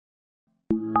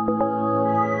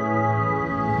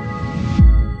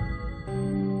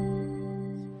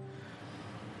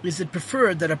Is it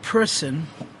preferred that a person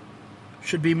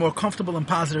should be more comfortable and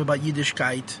positive about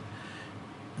Yiddishkeit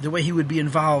the way he would be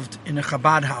involved in a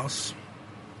Chabad house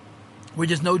where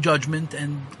there's no judgment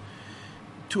and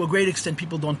to a great extent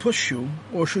people don't push you,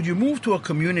 or should you move to a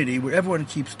community where everyone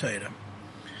keeps Torah?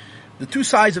 The two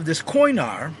sides of this coin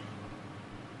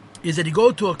is that you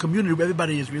go to a community where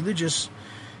everybody is religious,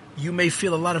 you may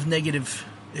feel a lot of negative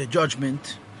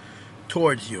judgment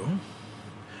towards you.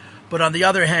 But on the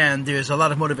other hand, there's a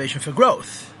lot of motivation for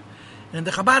growth. And in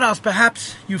the Chabad house,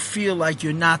 perhaps you feel like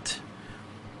you're not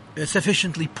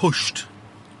sufficiently pushed.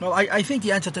 Well, I think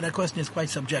the answer to that question is quite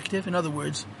subjective. In other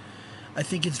words, I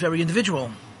think it's very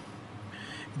individual.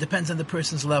 It depends on the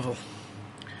person's level.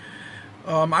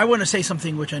 I want to say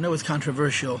something which I know is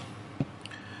controversial,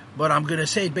 but I'm going to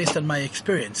say it based on my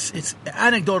experience. It's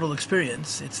anecdotal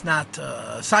experience. It's not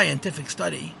a scientific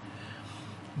study.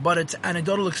 But it's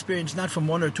anecdotal experience not from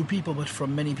one or two people, but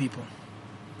from many people.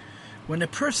 When a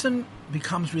person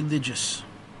becomes religious,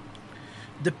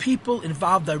 the people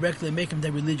involved directly make them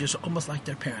their religious almost like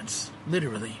their parents,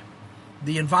 literally.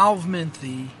 The involvement,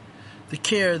 the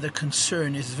care, the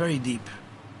concern is very deep.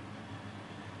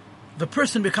 The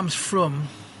person becomes frum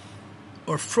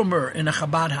or frummer in a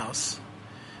Chabad house.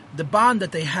 The bond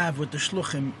that they have with the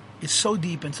shluchim is so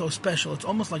deep and so special, it's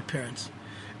almost like parents.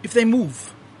 If they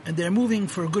move, and they're moving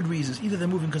for good reasons. Either they're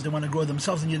moving because they want to grow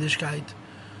themselves in Yiddishkeit,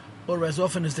 or as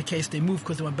often is the case, they move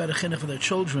because they want better chinuch for their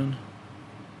children.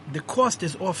 The cost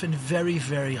is often very,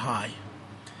 very high.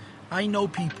 I know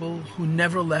people who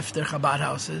never left their Chabad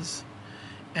houses,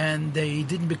 and they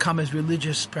didn't become as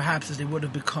religious, perhaps, as they would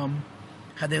have become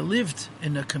had they lived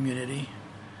in a community.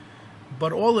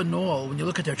 But all in all, when you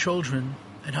look at their children,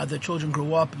 and how their children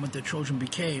grew up, and what their children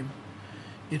became,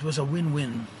 it was a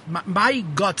win-win. My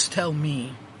guts tell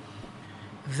me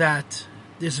that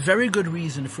there's very good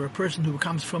reason for a person who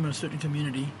comes from a certain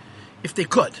community, if they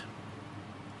could,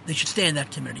 they should stay in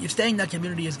that community. If staying in that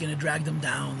community is going to drag them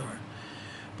down,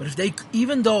 but if they,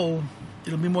 even though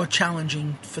it'll be more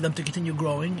challenging for them to continue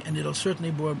growing, and it'll certainly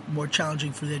be more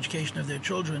challenging for the education of their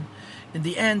children, in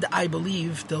the end, I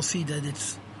believe they'll see that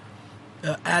it's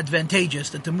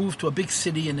advantageous that to move to a big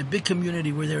city and a big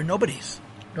community where there are nobodies.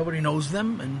 Nobody knows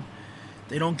them, and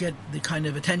they don't get the kind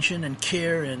of attention and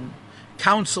care and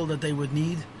counsel that they would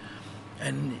need.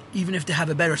 And even if they have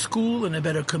a better school and a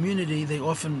better community, they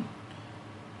often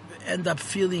end up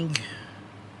feeling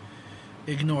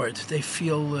ignored. They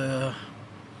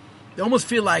almost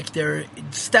feel like their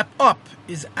step up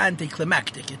is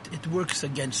anticlimactic. It works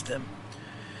against them.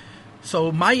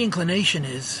 So my inclination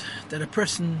is that a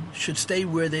person should stay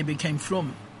where they became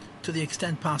from to the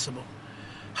extent possible.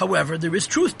 However, there is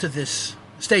truth to this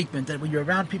statement that when you're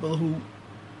around people who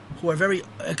are very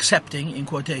accepting, in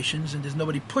quotations, and there's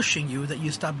nobody pushing you, that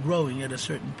you stop growing at a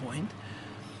certain point.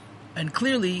 And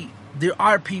clearly, there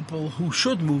are people who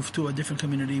should move to a different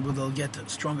community where they'll get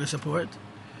stronger support.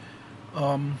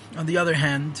 On the other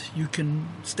hand, you can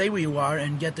stay where you are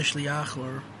and get the shliach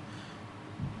or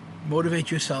motivate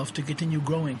yourself to continue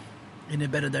growing in a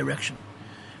better direction.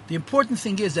 The important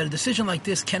thing is that a decision like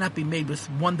this cannot be made with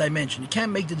one dimension. You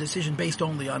can't make the decision based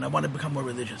only on, I want to become more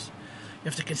religious. You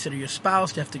have to consider your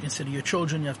spouse, you have to consider your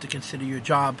children, you have to consider your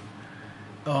job.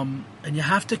 And you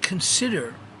have to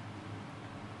consider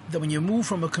that when you move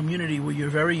from a community where you're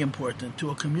very important to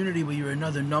a community where you're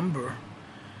another number,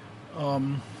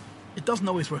 it doesn't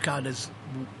always work out as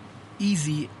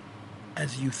easy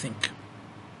as you think.